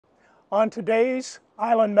On today's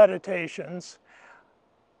Island Meditations,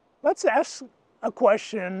 let's ask a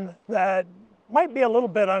question that might be a little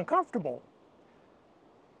bit uncomfortable.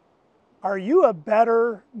 Are you a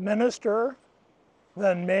better minister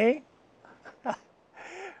than me?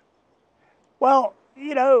 Well,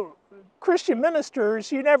 you know, Christian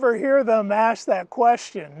ministers, you never hear them ask that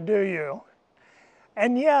question, do you?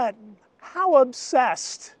 And yet, how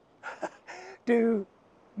obsessed do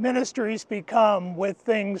ministries become with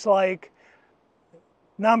things like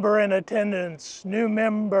number in attendance, new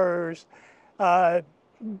members,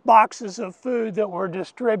 boxes of food that were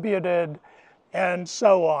distributed, and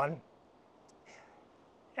so on.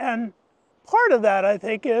 And part of that, I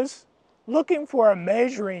think, is looking for a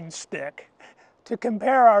measuring stick to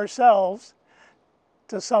compare ourselves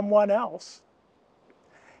to someone else.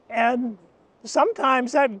 And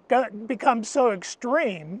sometimes that becomes so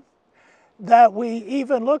extreme that we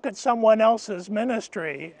even look at someone else's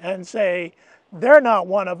ministry and say, they're not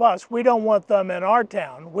one of us. We don't want them in our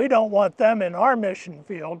town. We don't want them in our mission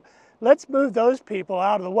field. Let's move those people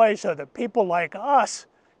out of the way so that people like us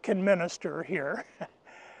can minister here.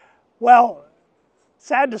 Well,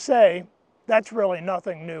 sad to say, that's really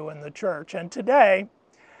nothing new in the church. And today,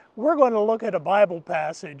 we're going to look at a Bible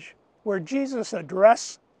passage where Jesus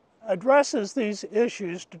addresses these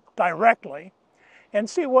issues directly and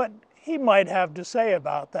see what he might have to say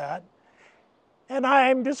about that. And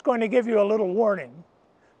I'm just going to give you a little warning.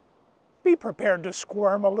 Be prepared to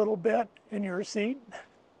squirm a little bit in your seat.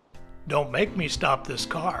 Don't make me stop this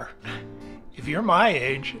car. If you're my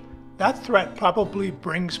age, that threat probably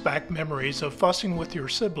brings back memories of fussing with your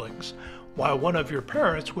siblings while one of your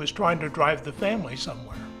parents was trying to drive the family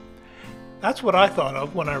somewhere. That's what I thought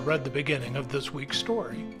of when I read the beginning of this week's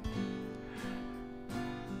story.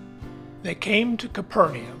 They came to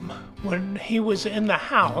Capernaum. When he was in the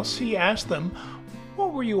house, he asked them,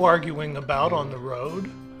 "What were you arguing about on the road?"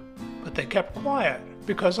 But they kept quiet,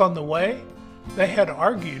 because on the way, they had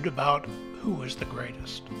argued about who was the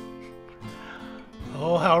greatest.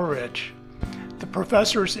 Oh, how rich. The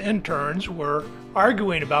professor's interns were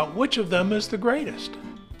arguing about which of them is the greatest.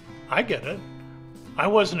 I get it. I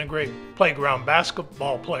wasn't a great playground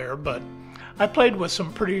basketball player, but I played with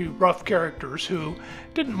some pretty rough characters who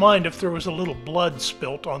didn't mind if there was a little blood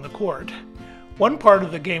spilt on the court. One part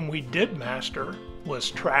of the game we did master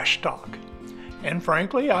was trash talk, and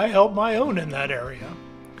frankly, I held my own in that area.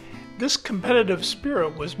 This competitive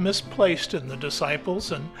spirit was misplaced in the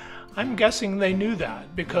disciples, and I'm guessing they knew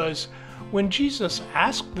that, because when Jesus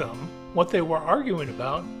asked them what they were arguing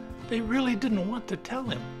about, they really didn't want to tell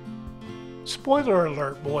him. Spoiler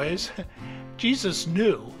alert, boys. Jesus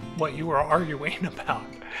knew what you were arguing about.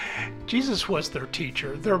 Jesus was their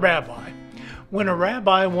teacher, their rabbi. When a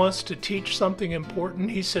rabbi wants to teach something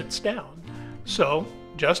important, he sits down. So,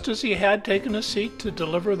 just as he had taken a seat to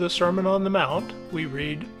deliver the Sermon on the Mount, we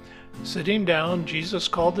read, "Sitting down, Jesus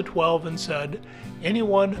called the 12 and said,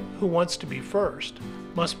 'Anyone who wants to be first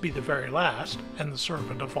must be the very last and the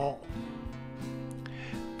servant of all.'"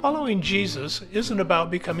 Following Jesus isn't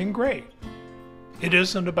about becoming great. It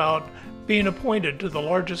isn't about being appointed to the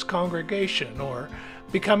largest congregation or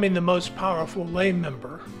becoming the most powerful lay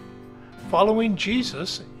member. Following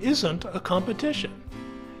Jesus isn't a competition.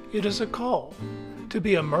 It is a call to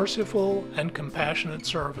be a merciful and compassionate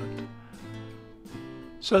servant.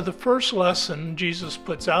 So the first lesson Jesus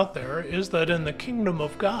puts out there is that in the kingdom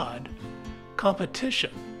of God,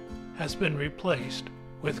 competition has been replaced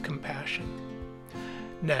with compassion.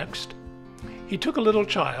 Next, he took a little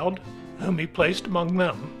child, whom he placed among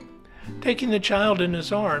them. Taking the child in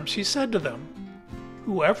his arms, he said to them,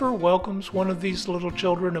 "Whoever welcomes one of these little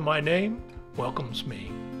children in my name welcomes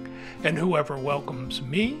me. And whoever welcomes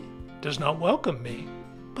me does not welcome me,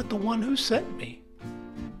 but the one who sent me."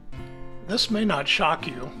 This may not shock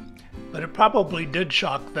you, but it probably did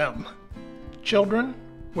shock them. Children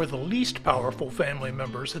were the least powerful family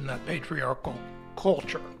members in that patriarchal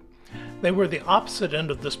culture. They were the opposite end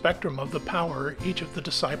of the spectrum of the power each of the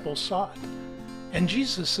disciples sought. And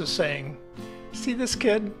Jesus is saying, "See this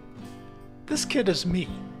kid? This kid is me.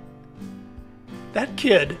 That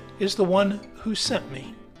kid is the one who sent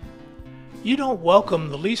me. You don't welcome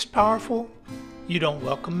the least powerful. You don't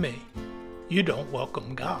welcome me. You don't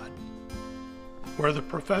welcome God." Were the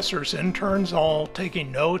professor's interns all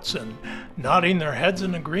taking notes and nodding their heads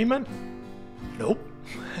in agreement? Nope.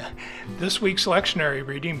 This week's lectionary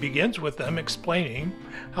reading begins with them explaining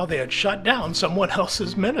how they had shut down someone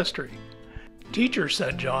else's ministry. "Teacher,"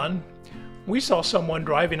 said John, "we saw someone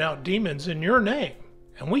driving out demons in your name,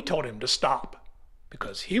 and we told him to stop,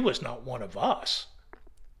 because he was not one of us."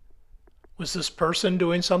 Was this person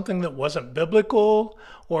doing something that wasn't biblical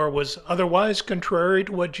or was otherwise contrary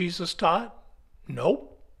to what Jesus taught?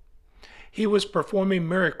 Nope. He was performing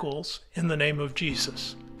miracles in the name of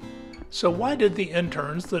Jesus. So why did the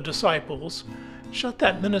interns, the disciples, shut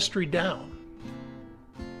that ministry down?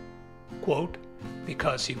 Quote,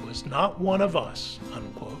 because he was not one of us,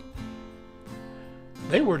 unquote.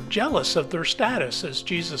 They were jealous of their status as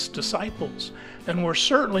Jesus' disciples and were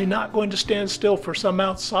certainly not going to stand still for some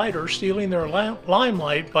outsider stealing their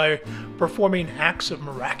limelight by performing acts of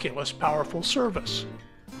miraculous, powerful service.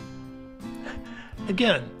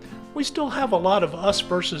 Again, we still have a lot of us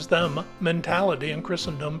versus them mentality in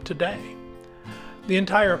Christendom today. The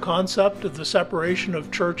entire concept of the separation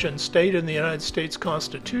of church and state in the United States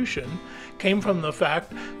Constitution came from the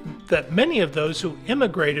fact that many of those who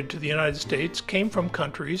immigrated to the United States came from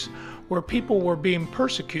countries where people were being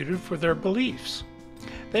persecuted for their beliefs.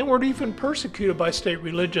 They weren't even persecuted by state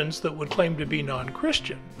religions that would claim to be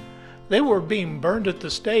non-Christian. They were being burned at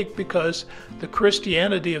the stake because the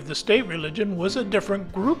Christianity of the state religion was a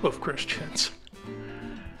different group of Christians.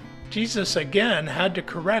 Jesus again had to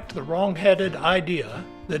correct the wrong-headed idea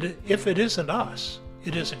that if it isn't us,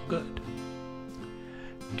 it isn't good.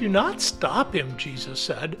 Do not stop him, Jesus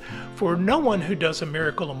said, for no one who does a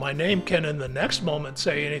miracle in my name can in the next moment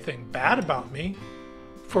say anything bad about me.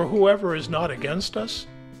 For whoever is not against us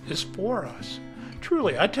is for us.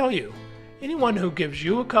 Truly, I tell you, anyone who gives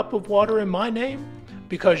you a cup of water in my name,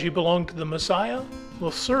 because you belong to the Messiah,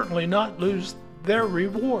 will certainly not lose their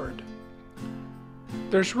reward.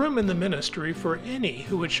 There's room in the ministry for any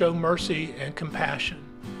who would show mercy and compassion.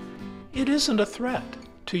 It isn't a threat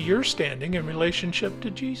to your standing in relationship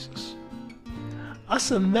to Jesus.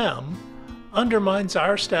 Us and them undermines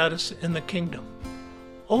our status in the kingdom.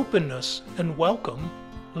 Openness and welcome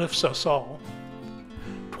lifts us all.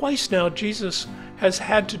 Twice now, Jesus has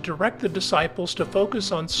had to direct the disciples to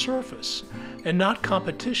focus on service and not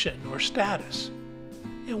competition or status.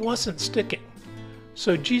 It wasn't sticking.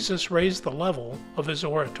 So Jesus raised the level of his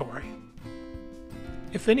oratory.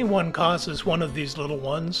 If anyone causes one of these little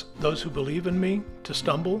ones, those who believe in me, to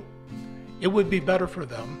stumble, it would be better for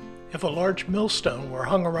them if a large millstone were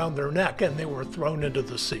hung around their neck and they were thrown into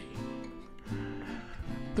the sea.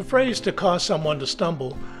 The phrase to cause someone to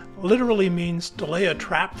stumble literally means to lay a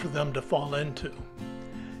trap for them to fall into.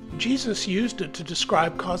 Jesus used it to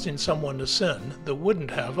describe causing someone to sin that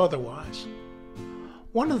wouldn't have otherwise.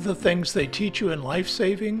 One of the things they teach you in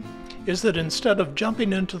life-saving is that instead of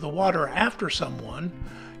jumping into the water after someone,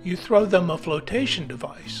 you throw them a flotation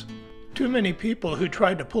device. Too many people who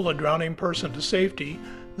tried to pull a drowning person to safety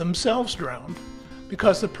themselves drowned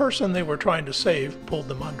because the person they were trying to save pulled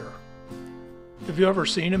them under. Have you ever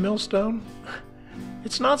seen a millstone?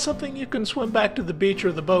 It's not something you can swim back to the beach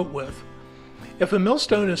or the boat with. If a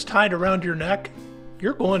millstone is tied around your neck,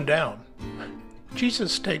 you're going down.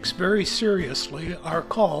 Jesus takes very seriously our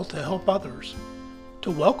call to help others,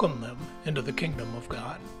 to welcome them into the kingdom of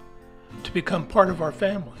God, to become part of our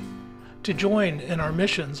family, to join in our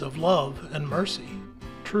missions of love and mercy,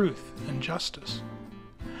 truth and justice.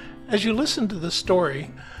 As you listen to this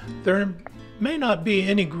story, there may not be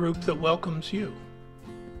any group that welcomes you.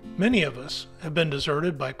 Many of us have been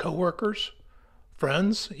deserted by coworkers,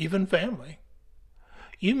 friends, even family.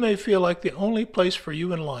 You may feel like the only place for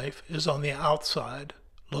you in life is on the outside,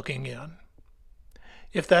 looking in.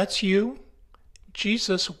 If that's you,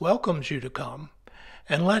 Jesus welcomes you to come,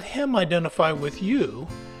 and let him identify with you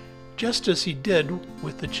just as he did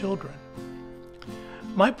with the children.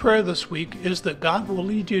 My prayer this week is that God will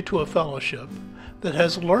lead you to a fellowship that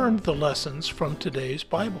has learned the lessons from today's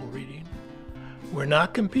Bible reading. We're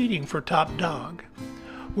not competing for top dog.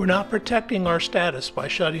 We're not protecting our status by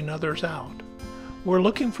shutting others out. We're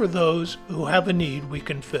looking for those who have a need we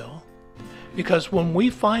can fill. Because when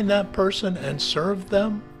we find that person and serve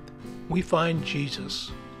them, we find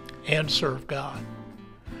Jesus and serve God.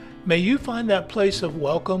 May you find that place of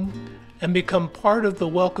welcome and become part of the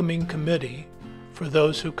welcoming committee for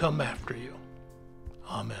those who come after you.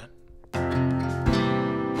 Amen.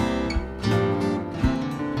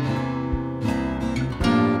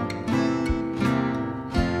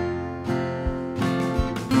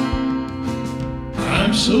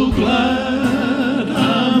 I'm so glad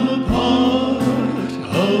I'm a part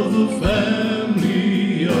of the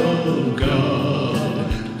family of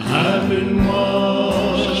God. I've been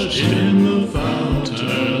washed in the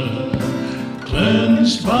fountain,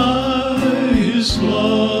 cleansed by his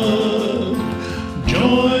blood.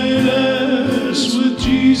 Join us with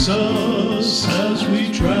Jesus as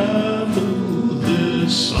we travel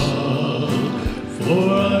this sod, for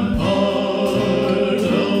I'm part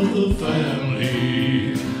of the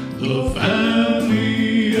family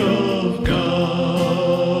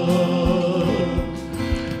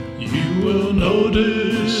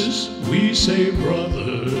notice we say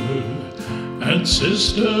brother and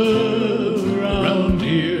sister around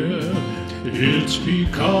here? It's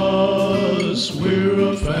because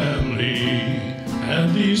we're a family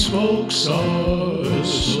and these folks are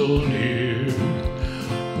so near.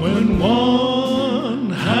 When one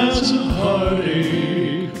has a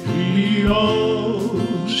heartache, we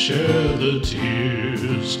all share the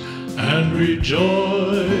tears and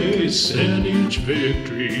rejoice in each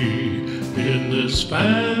victory in this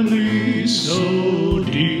family so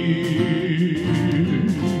dear.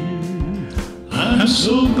 I'm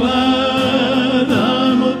so glad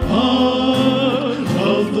I'm a part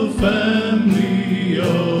of the family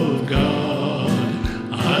of God.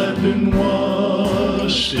 I've been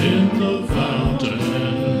washed in the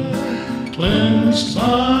fountain, cleansed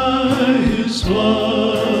by His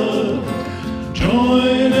blood.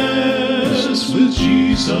 Join us with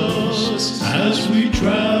Jesus as we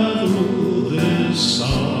travel this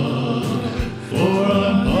sod, for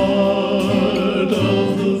I'm part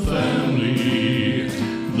of the family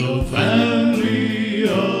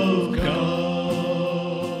of God.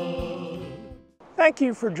 Thank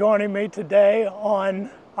you for joining me today on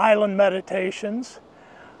Island Meditations.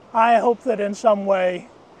 I hope that in some way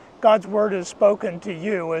God's Word has spoken to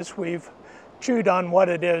you as we've chewed on what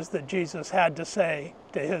it is that Jesus had to say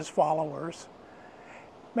to His followers.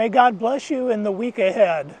 May God bless you in the week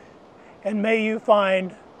ahead, and may you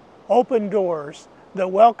find open doors that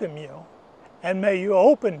welcome you, and may you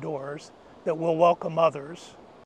open doors that will welcome others.